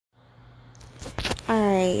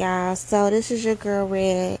Alright, y'all. So this is your girl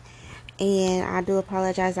Red, and I do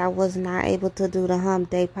apologize. I was not able to do the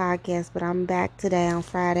Hump Day podcast, but I'm back today on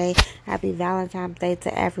Friday. Happy Valentine's Day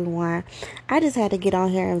to everyone. I just had to get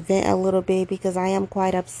on here and vent a little bit because I am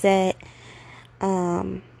quite upset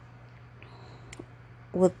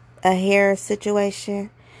with a hair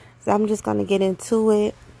situation. So I'm just gonna get into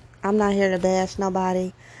it. I'm not here to bash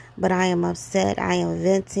nobody, but I am upset. I am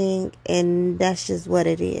venting, and that's just what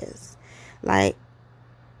it is. Like,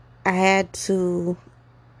 I had to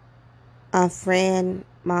unfriend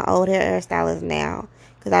my old hairstylist now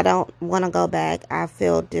because I don't want to go back. I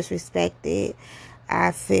feel disrespected.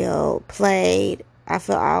 I feel played. I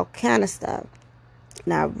feel all kind of stuff.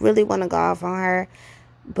 And I really want to go off on her,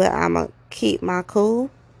 but I'm going to keep my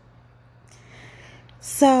cool.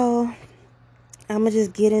 So I'm going to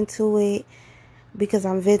just get into it because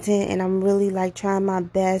I'm venting and I'm really like trying my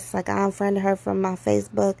best. Like, I unfriended her from my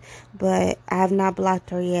Facebook, but I have not blocked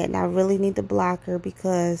her yet, and I really need to block her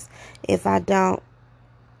because if I don't,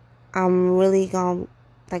 I'm really gonna,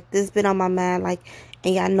 like, this been on my mind, like,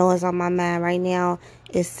 and y'all know it's on my mind right now.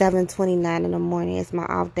 It's 7:29 in the morning. It's my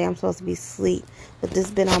off day. I'm supposed to be asleep, but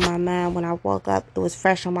this been on my mind. When I woke up, it was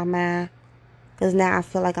fresh on my mind because now I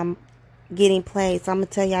feel like I'm getting played. So I'm gonna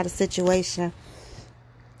tell y'all the situation.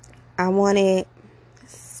 I wanted,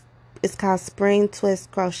 it's called Spring Twist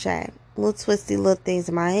Crochet. Little twisty little things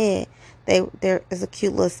in my head. There is a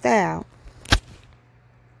cute little style.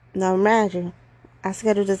 Now imagine, I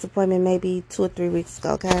scheduled this appointment maybe 2 or 3 weeks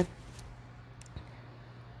ago, okay?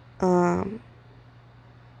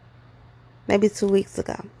 Maybe 2 weeks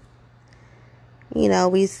ago. You know,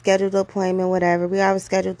 we scheduled an appointment, whatever. We always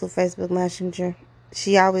scheduled through Facebook Messenger.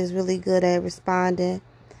 She always really good at responding.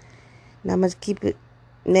 And I'm going to keep it,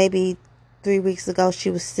 maybe 3 weeks ago, she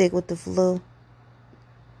was sick with the flu.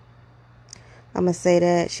 I'm going to say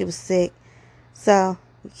that. She was sick. So,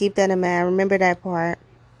 keep that in mind. Remember that part.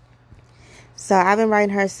 So, I've been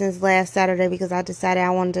writing her since last Saturday because I decided I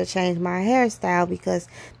wanted to change my hairstyle because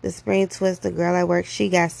the spring twist, the girl at work, she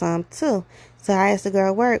got some too. So, I asked the girl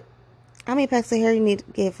at work, how many packs of hair you need to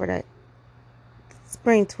get for that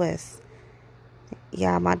spring twist?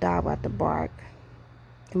 Yeah, my dog about to bark.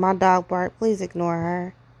 If my dog bark, please ignore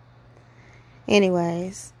her.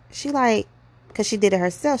 Anyways, she like, because she did it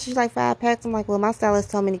herself, she's like 5 packs. I'm like, well, my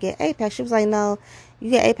stylist told me to get 8 packs. She was like, no,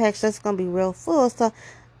 you get 8 packs, that's going to be real full. So,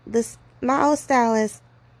 my old stylist,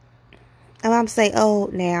 and I'm say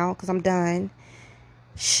old now because I'm done,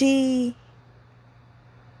 she's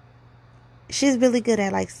really good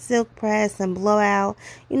at like silk press and blowout,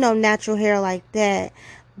 natural hair like that.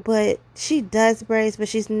 But she does braids, but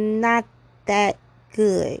she's not that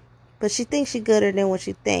good. But she thinks she's gooder than what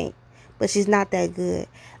she think. But she's not that good.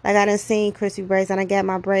 Like, I done seen crispy braids, and I got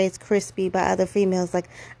my braids crispy by other females. Like,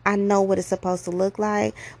 I know what it's supposed to look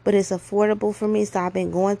like, but it's affordable for me, so I've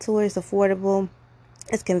been going to her. It's affordable.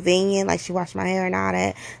 It's convenient. Like, she washed my hair and all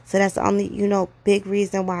that. So that's the only, big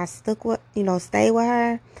reason why I stay with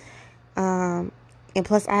her. And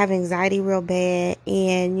plus I have anxiety real bad,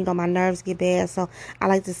 and my nerves get bad, so I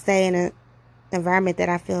like to stay in an environment that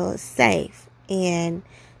I feel is safe, and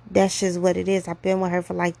that's just what it is. I've been with her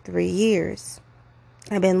for like 3 years.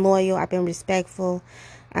 I've been loyal, I've been respectful.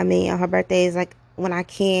 I mean, on her birthdays, like, when I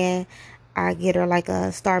can, I get her like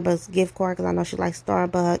a Starbucks gift card because I know she likes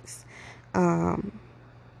Starbucks,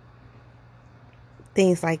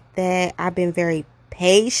 things like that. I've been very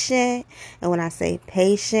patient, and when I say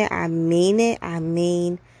patient, I mean it. I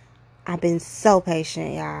mean, I've been so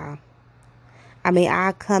patient, y'all. I mean,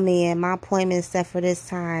 I come in, my appointment set for this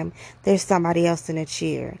time, there's somebody else in a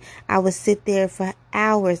chair. I would sit there for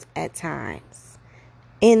hours at times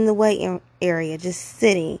in the waiting area, just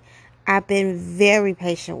sitting. I've been very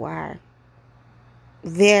patient with her.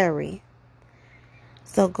 Very.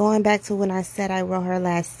 So going back to when I said I wrote her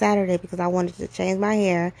last Saturday because I wanted to change my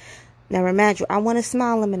hair. Now, remember, I wanted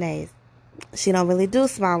small lemonades. She don't really do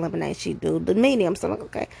small lemonade. She do the medium. So I'm like,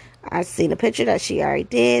 okay. I seen a picture that she already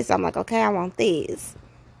did. So I'm like, okay, I want these.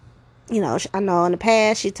 I know in the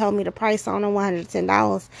past she told me the price on them,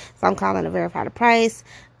 $110. So I'm calling to verify the price.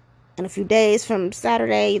 In a few days from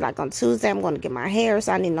Saturday, like on Tuesday, I'm going to get my hair.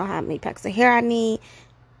 So I need to know how many packs of hair I need.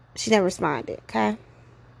 She never responded, okay?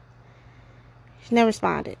 She never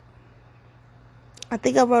responded. I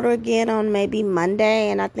think I wrote her again on maybe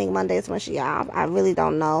Monday, and I think Monday is when she off. I really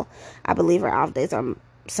don't know. I believe her off days are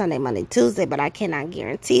Sunday, Monday, Tuesday, but I cannot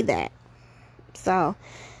guarantee that. So,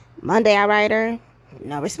 Monday I write her,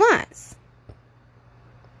 no response.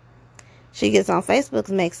 She gets on Facebook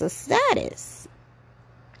and makes a status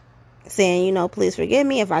saying, please forgive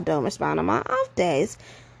me if I don't respond on my off days.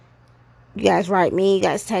 You guys write me, you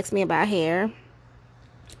guys text me about hair.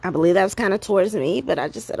 I believe that was kind of towards me, but I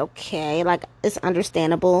just said, okay, like, it's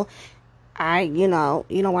understandable. You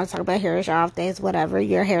don't want to talk about hair, it's your off days, whatever.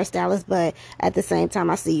 You're a hairstylist, but at the same time,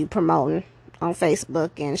 I see you promoting on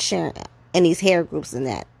Facebook and sharing in these hair groups and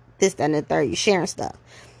that, this, that, and the third. You sharing stuff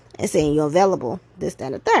and saying you're available, this,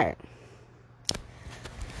 that, and the third.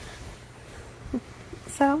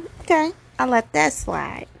 So, okay, I let that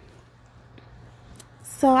slide.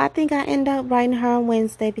 So I think I end up writing her on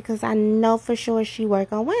Wednesday because I know for sure she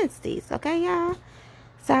work on Wednesdays. Okay, y'all.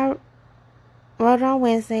 So I wrote her on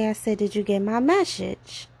Wednesday. I said, "Did you get my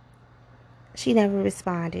message?" She never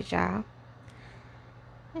responded, y'all.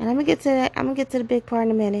 And I'm gonna get to that. I'm gonna get to the big part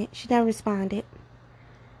in a minute. She never responded,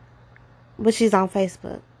 but she's on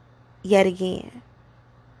Facebook yet again.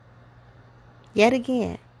 Yet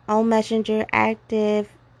again on Messenger, active.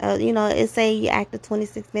 It say you active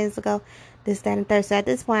 26 minutes ago. This, that, and third. So at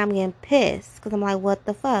this point, I'm getting pissed because I'm like, what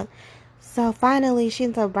the fuck? So finally, she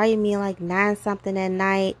ends up writing me like 9 something that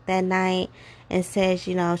night, and says,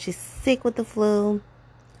 she's sick with the flu.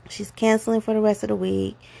 She's canceling for the rest of the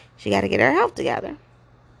week. She got to get her health together.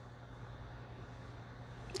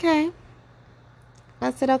 Okay.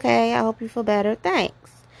 I said, okay, I hope you feel better. Thanks.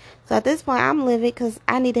 So at this point, I'm livid because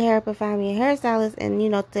I need to hurry up and find me a hairstylist. And,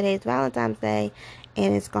 today's Valentine's Day.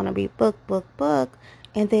 And it's going to be book.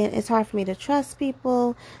 And then it's hard for me to trust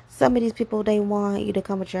people. Some of these people, they want you to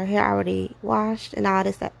come with your hair already washed and all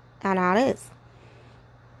this. I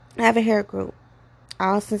have a hair group.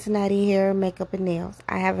 All Cincinnati hair, makeup, and nails.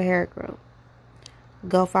 I have a hair group.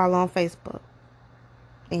 Go follow on Facebook.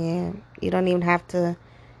 And you don't even have to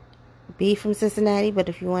be from Cincinnati. But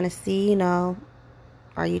if you want to see, are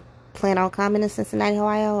you plan on coming to Cincinnati,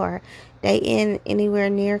 Ohio, or they in anywhere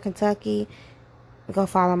near Kentucky, go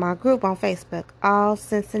follow my group on Facebook. All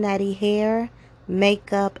Cincinnati hair,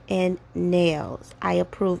 makeup, and nails. I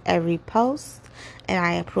approve every post, and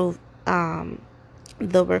I approve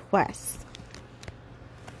the request.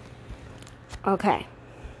 Okay.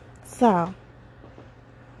 So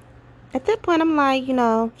at that point, I'm like,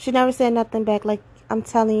 she never said nothing back. Like, I'm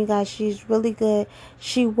telling you guys, she's really good.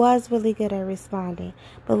 She was really good at responding.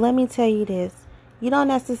 But let me tell you this. You don't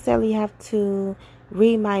necessarily have to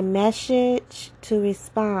read my message to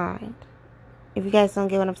respond. If you guys don't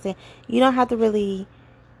get what I'm saying. You don't have to really.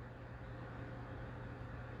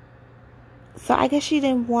 So I guess she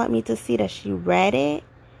didn't want me to see that she read it.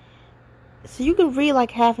 So you can read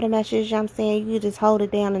like half of the message, I'm saying. You just hold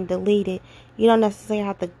it down and delete it. You don't necessarily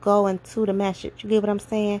have to go into the message. You get what I'm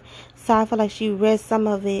saying? So I feel like she read some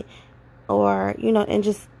of it or, and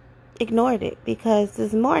just ignored it. Because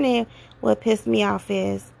this morning, what pissed me off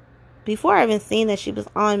is, before I even seen that she was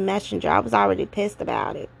on Messenger, I was already pissed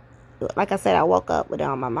about it. Like I said, I woke up with it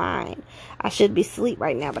on my mind. I should be asleep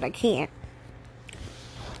right now, but I can't.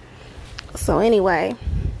 So anyway,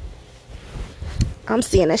 I'm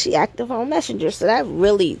seeing that she active on Messenger, so that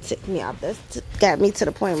really ticked me off. That got me to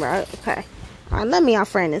the point where, okay, all right, let me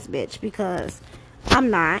unfriend this bitch because I'm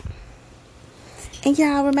not. And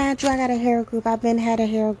y'all, remind you, I got a hair group. I've been had a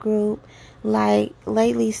hair group like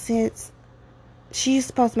lately since she used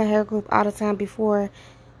to post my hair group all the time before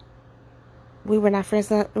we were not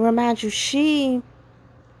friends. Remind you, she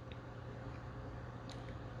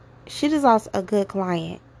is also a good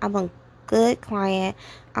client. I'm a good client.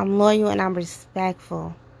 I'm loyal and I'm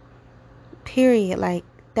respectful. Period. Like,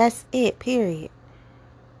 that's it. Period.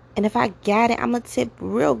 And if I got it, I'm going to tip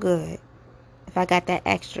real good. If I got that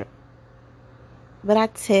extra. But I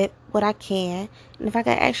tip what I can. And if I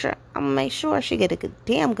got extra, I'm going to make sure she get a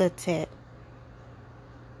damn good tip.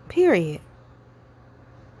 Period.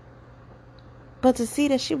 But to see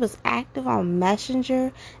that she was active on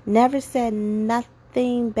Messenger, never said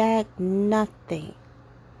nothing back, nothing.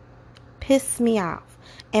 Pissed me off.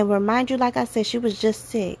 And remind you, like I said, she was just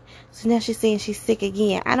sick. So now she's saying she's sick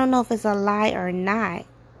again. I don't know if it's a lie or not.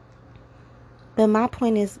 But my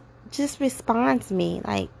point is, just respond to me.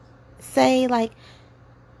 Like, say, like,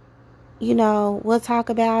 we'll talk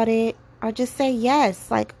about it. Or just say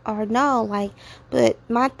yes, like, or no, like, but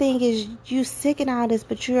my thing is, you sick and all this,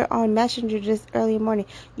 but you're on Messenger this early morning.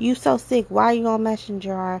 You so sick, why are you on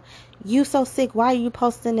Messenger? Or you so sick, why are you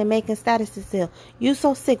posting and making statuses still? You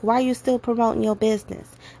so sick, why are you still promoting your business?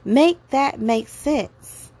 Make that make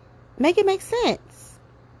sense. Make it make sense.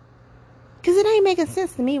 Because it ain't making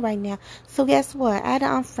sense to me right now. So guess what? I had to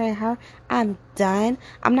unfriend her. I'm done.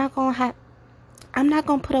 I'm not going to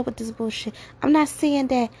put up with this bullshit. I'm not saying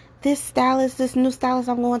that this new stylist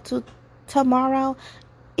I'm going to tomorrow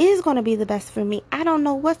is going to be the best for me. I don't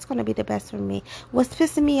know what's going to be the best for me. What's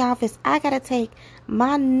pissing me off is I got to take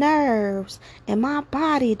my nerves and my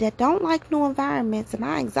body that don't like new environments and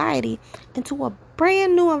my anxiety into a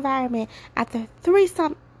brand new environment after 3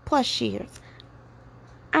 plus years.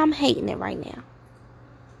 I'm hating it right now.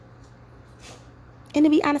 And to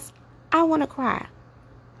be honest, I want to cry.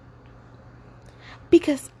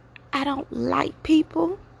 Because I don't like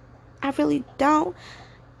people. I really don't.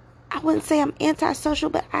 I wouldn't say I'm antisocial,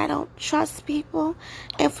 but I don't trust people.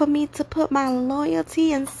 And for me to put my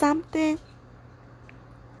loyalty in something,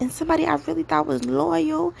 and somebody I really thought was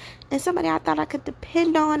loyal, and somebody I thought I could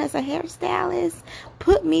depend on as a hairstylist,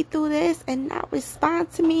 put me through this and not respond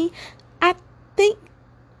to me, I think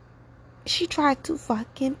she tried to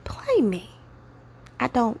fucking play me. I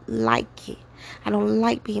don't like it. I don't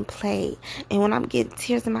like being played. And when I'm getting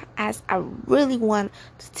tears in my eyes, I really want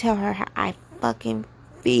to tell her how I fucking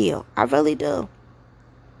feel. I really do.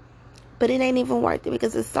 But it ain't even worth it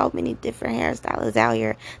because there's so many different hairstylists out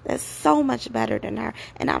here that's so much better than her.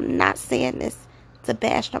 And I'm not saying this to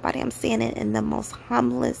bash nobody. I'm saying it in the most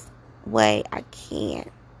humblest way I can.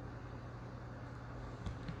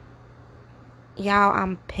 Y'all,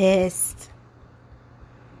 I'm pissed.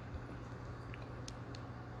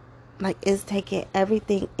 Like, it's taking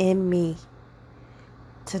everything in me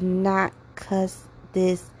to not cuss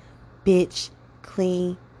this bitch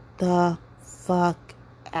clean the fuck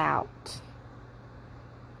out.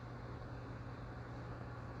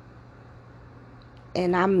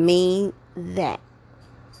 And I mean that.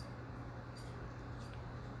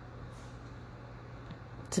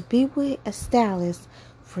 To be with a stylist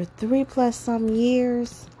for 3+ some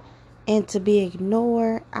years and to be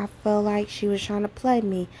ignored, I felt like she was trying to play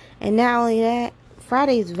me. And not only that,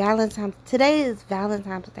 today is Valentine's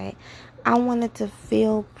Day. I wanted to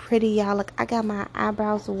feel pretty, y'all. Look, I got my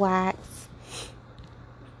eyebrows waxed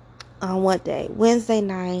on what day? Wednesday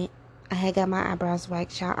night. I had got my eyebrows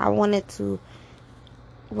waxed, y'all. I wanted to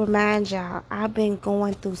remind y'all, I've been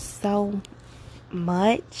going through so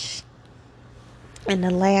much in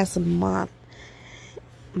the last month.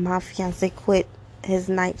 My fiance quit his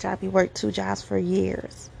night job. He worked 2 jobs for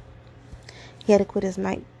years. He had to quit his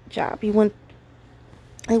night job. He went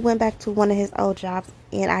back to one of his old jobs,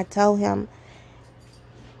 and I told him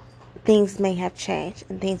things may have changed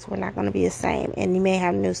and things were not going to be the same, and you may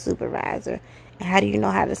have a new supervisor. And how do you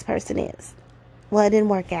know how this person is? Well, it didn't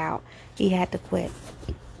work out. He had to quit.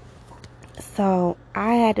 So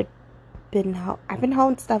I've been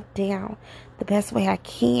holding stuff down the best way I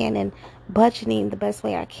can and budgeting the best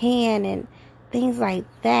way I can and things like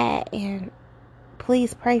that. And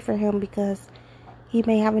please pray for him because he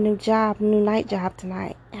may have a new night job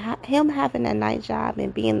tonight. Him having a night job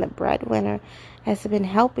and being the breadwinner has been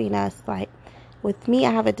helping us. Like with me,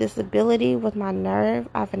 I have a disability with my nerve.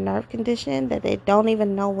 I have a nerve condition that they don't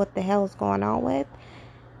even know what the hell is going on with.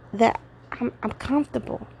 That I'm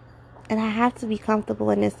comfortable. And I have to be comfortable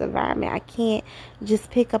in this environment. I can't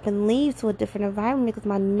just pick up and leave to a different environment because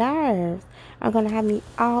my nerves are going to have me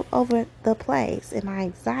all over the place and my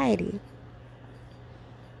anxiety.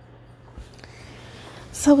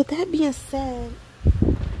 So with that being said,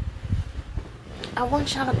 I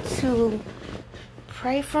want y'all to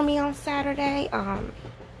pray for me on Saturday. My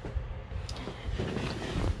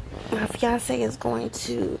fiance is going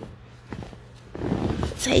to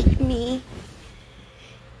take me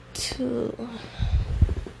to...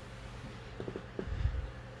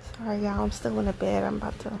 Sorry, y'all. I'm still in the bed. I'm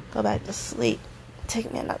about to go back to sleep.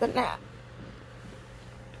 Take me another nap.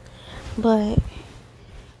 But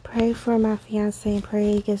pray for my fiance and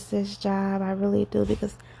pray he gets this job. I really do,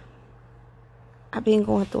 because I've been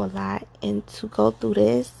going through a lot. And to go through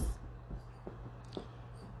this,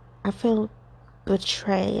 I feel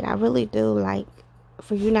betrayed. I really do. Like,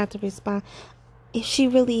 for you not to respond. If she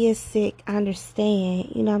really is sick, I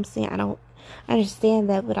understand. You know what I'm saying? I understand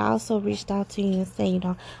that, but I also reached out to you and said, you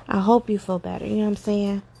know, I hope you feel better. You know what I'm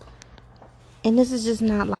saying? And this is just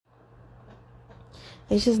not like,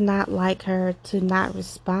 it's just not like her to not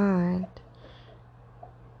respond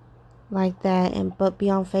like that but be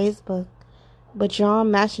on Facebook. But you're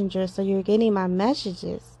on Messenger, so you're getting my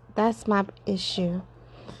messages. That's my issue.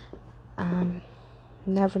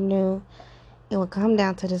 Never knew it would come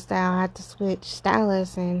down to the style. I had to switch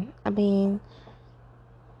stylists, and I mean,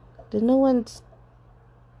 the new one's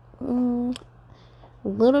a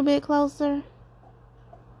little bit closer,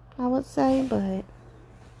 I would say, but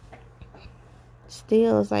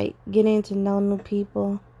still, it's like getting to know new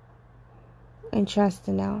people and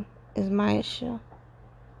trusting them is my issue.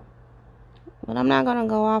 But I'm not gonna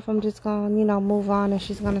go off. I'm just gonna, move on, and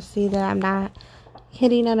she's gonna see that I'm not,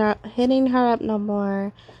 hitting her up no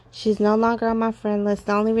more. She's no longer on my friend list.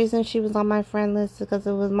 The only reason she was on my friend list is because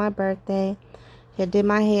it was my birthday. She did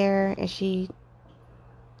my hair, and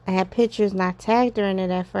I had pictures, and I tagged her in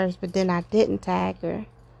it at first, but then I didn't tag her.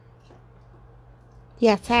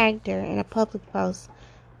 Yeah, I tagged her in a public post,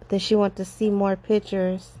 but then she wanted to see more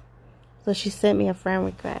pictures, so she sent me a friend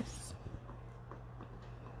request.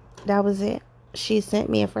 That was it. She sent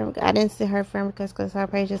me a friend request. I didn't send her a friend request because her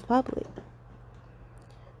page is public.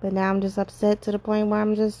 But now I'm just upset to the point where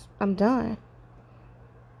I'm done.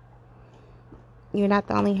 You're not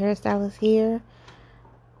the only hairstylist here.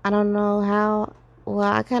 I don't know how.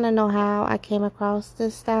 Well, I kind of know how I came across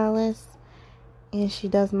this stylist. And she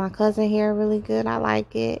does my cousin hair really good. I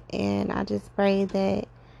like it. And I just pray that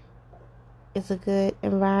it's a good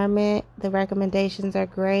environment. The recommendations are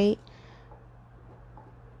great.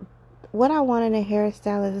 What I want in a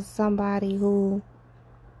hairstylist is somebody who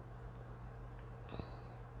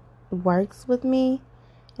works with me.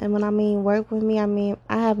 And when I mean work with me, I mean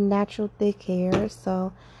I have natural thick hair.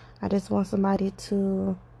 So I just want somebody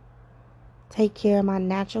to take care of my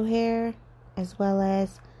natural hair, as well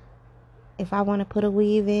as if I want to put a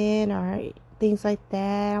weave in or things like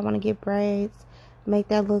that. I want to get braids, make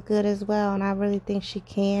that look good as well. And I really think she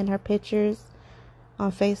can. Her pictures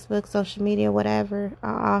on Facebook, social media, whatever,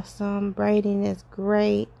 are awesome. Braiding is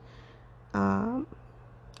great.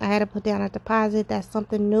 I had to put down a deposit. That's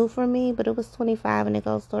something new for me, but it was $25, and it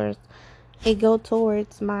goes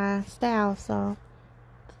towards my style. So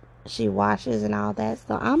she washes and all that.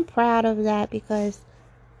 So I'm proud of that, because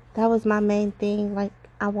that was my main thing. Like,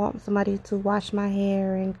 I want somebody to wash my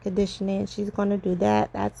hair and condition it. She's going to do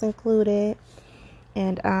that. That's included.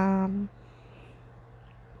 And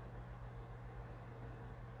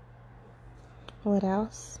what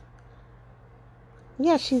else?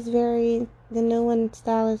 Yeah, the new one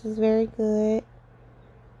stylist is very good.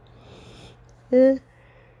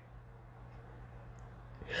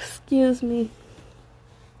 Excuse me.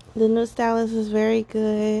 The new stylist is very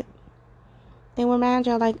good. And remind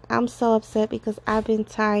y'all, like, I'm so upset because I've been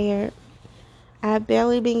tired. I've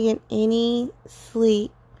barely been getting any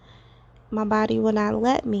sleep. My body will not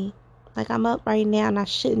let me. Like, I'm up right now and I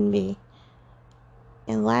shouldn't be.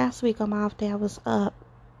 And last week on my off day, I was up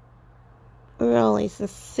early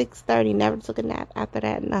since 6:30. Never took a nap. After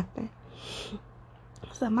that, nothing.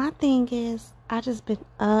 So my thing is, I just been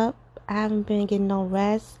up. I haven't been getting no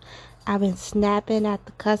rest. I've been snapping at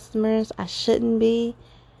the customers. I shouldn't be,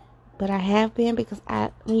 but I have been, because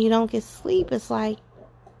when you don't get sleep, it's like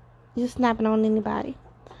you're snapping on anybody.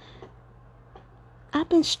 I've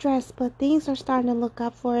been stressed, but things are starting to look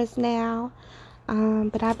up for us now.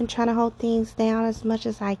 But I've been trying to hold things down as much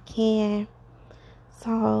as I can.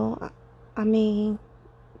 So, I mean,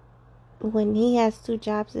 when he has 2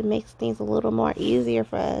 jobs, it makes things a little more easier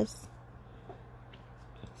for us.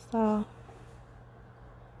 So,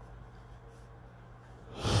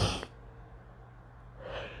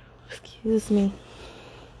 excuse me.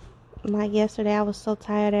 Like yesterday, I was so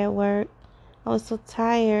tired at work. I was so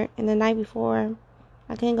tired. And the night before,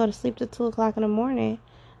 I couldn't go to sleep till 2 o'clock in the morning.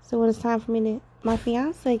 So when it's time for me my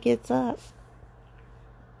fiance gets up.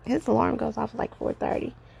 His alarm goes off at like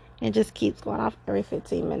 4:30. And it just keeps going off every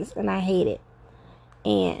 15 minutes. And I hate it.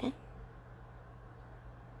 And,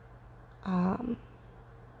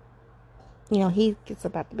 he gets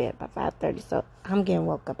up out the bed by 5:30. So I'm getting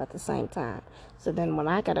woke up at the same time. So then when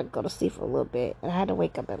I gotta go to sleep for a little bit, and I had to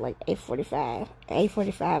wake up at like 8:45.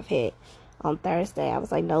 8:45 hit on Thursday. I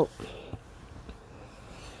was like, nope.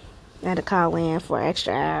 I had to call in for an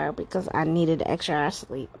extra hour because I needed an extra hour of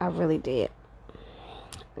sleep. I really did.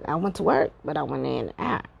 I went to work, but I went in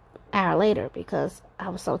an hour later because I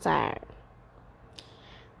was so tired.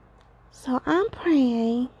 So I'm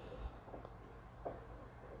praying.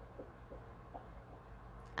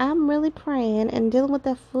 I'm really praying and dealing with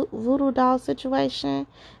that voodoo doll situation.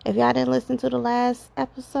 If y'all didn't listen to the last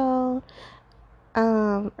episode,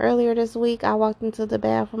 earlier this week, I walked into the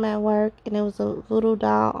bathroom at work and it was a voodoo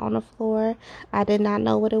doll on the floor. I did not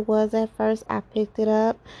know what it was at first. I picked it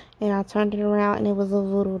up and I turned it around and it was a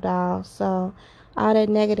voodoo doll. So all that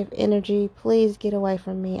negative energy, please get away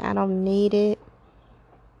from me. I don't need it.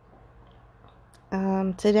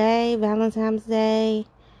 Today, Valentine's Day,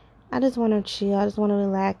 I just want to chill. I just want to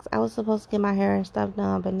relax. I was supposed to get my hair and stuff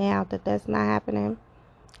done, but now that that's not happening,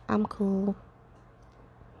 I'm cool.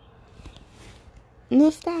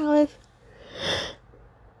 New stylist.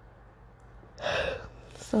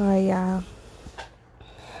 Sorry, y'all.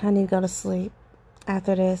 I need to go to sleep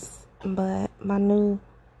after this. But my new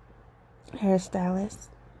hairstylist,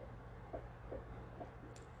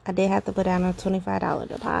 I did have to put down a $25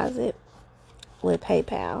 deposit. with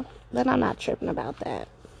PayPal. But I'm not tripping about that.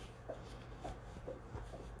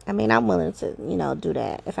 I mean, I'm willing to, do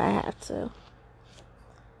that if I have to.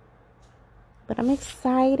 But I'm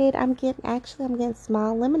excited. I'm getting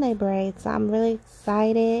small lemonade braids. So I'm really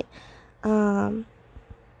excited. I'll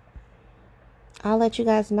let you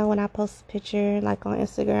guys know when I post a picture, like on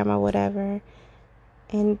Instagram or whatever.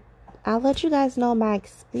 And I'll let you guys know my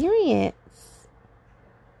experience.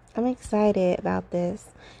 I'm excited about this.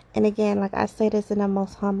 And again, like I say this in the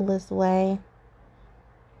most humblest way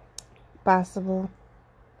possible.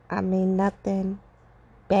 I mean nothing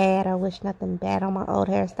bad. I wish nothing bad on my old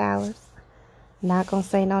hairstylist. Not gonna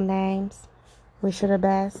say no names. Wish her the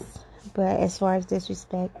best. But as far as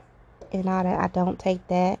disrespect and all that, I don't take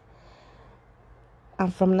that.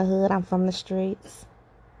 I'm from the hood. I'm from the streets.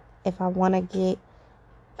 If I want to get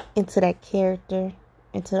into that character,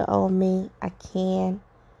 into the old me, I can.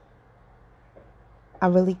 I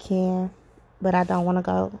really can. But I don't want to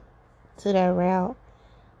go to that route.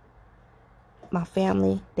 My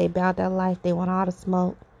family, they about their life. They want all the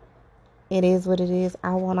smoke. It is what it is.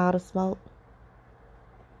 I want all the smoke.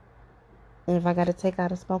 And if I got to take all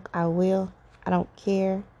the smoke, I will. I don't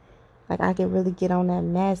care. Like, I can really get on that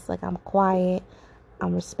mess. Like, I'm quiet.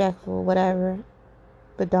 I'm respectful, whatever.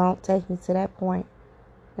 But don't take me to that point.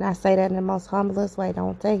 And I say that in the most humblest way.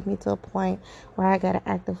 Don't take me to a point where I got to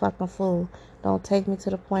act a fucking fool. Don't take me to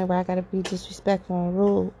the point where I got to be disrespectful and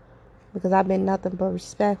rude. Because I've been nothing but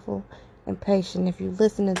respectful and patient. If you're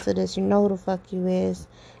listening to this, you know who the fuck you is.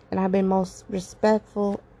 And I've been most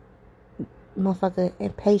respectful, motherfucker,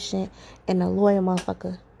 and patient, and a loyal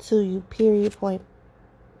motherfucker to you, period, point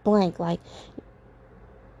blank. Like,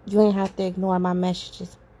 you ain't have to ignore my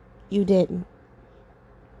messages. You didn't.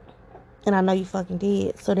 And I know you fucking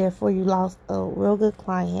did. So therefore you lost a real good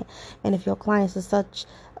client. And if your clients are such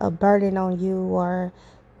a burden on you, or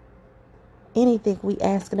anything, we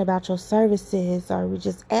asking about your services, or we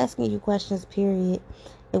just asking you questions, period.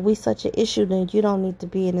 If we such an issue, then you don't need to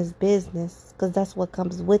be in this business, because that's what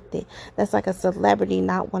comes with it. That's like a celebrity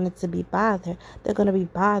not wanting to be bothered. They're going to be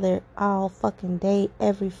bothered all fucking day,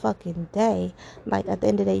 every fucking day. Like, at the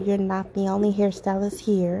end of the day, you're not the only hairstylist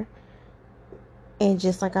here. And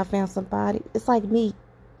just like I found somebody, it's like me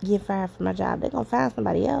getting fired from my job. They're going to find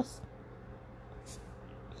somebody else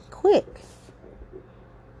quick.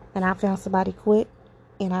 And I found somebody quick.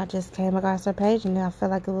 And I just came across her page. And I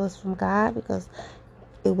felt like it was from God, because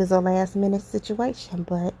it was a last minute situation.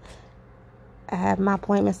 But I have my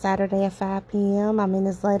appointment Saturday at 5 p.m. I mean,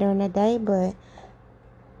 it's later in the day. But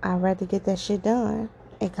I'd rather get that shit done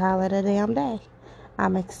and call it a damn day.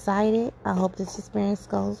 I'm excited. I hope this experience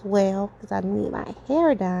goes well, because I need my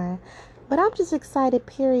hair done. But I'm just excited,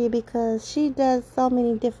 period, because she does so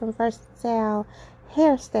many different versatile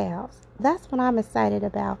hairstyles. That's what I'm excited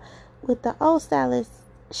about. With the old stylist,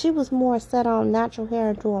 she was more set on natural hair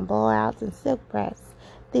and doing blowouts and silk press,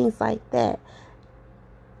 things like that.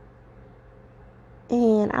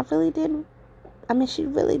 And she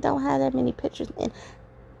really don't have that many pictures. And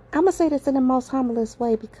I'm going to say this in the most humblest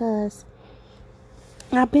way, because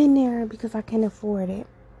I've been there because I can afford it.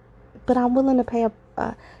 But I'm willing to pay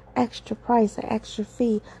a extra price, an extra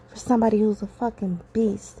fee for somebody who's a fucking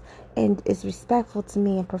beast and is respectful to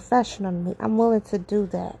me and professional to me. I'm willing to do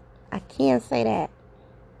that. I can't say that.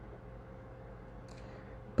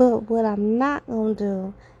 But what I'm not going to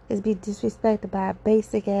do is be disrespected by a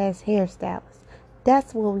basic ass hairstylist.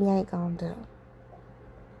 That's what we ain't going to do.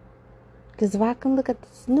 Because if I can look at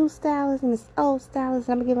this new stylist and this old stylist,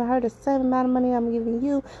 and I'm giving her the same amount of money I'm giving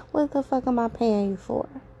you, what the fuck am I paying you for?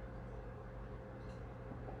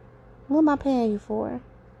 What am I paying you for?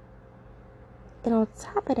 And on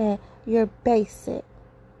top of that, you're basic.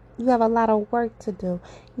 You have a lot of work to do.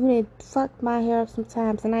 You didn't fuck my hair up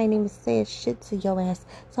sometimes, and I ain't even said shit to your ass.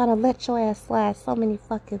 So I done let your ass slide so many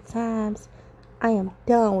fucking times. I am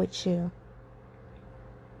done with you.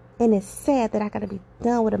 And it's sad that I gotta be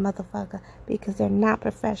done with a motherfucker, because they're not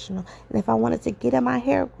professional. And if I wanted to get in my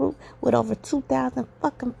hair group with over 2,000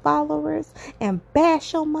 fucking followers and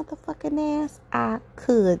bash your motherfucking ass, I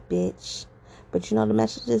could, bitch. But you know the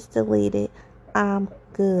message is deleted. I'm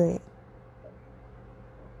good.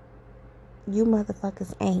 You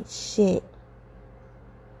motherfuckers ain't shit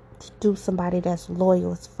to do somebody that's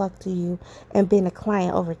loyal as fuck to you and been a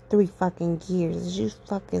client over 3 fucking years. Is you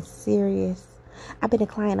fucking serious? I've been a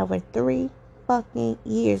client over 3 fucking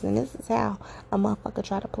years, and this is how a motherfucker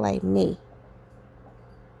try to play me.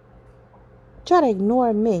 Try to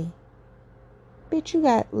ignore me. Bitch, you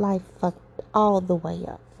got life fucked all the way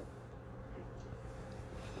up.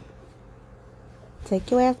 Take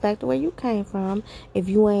your ass back to where you came from if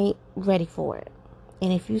you ain't ready for it.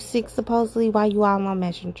 And if you sick supposedly, why you all on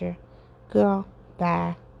Messenger? Girl,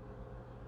 bye.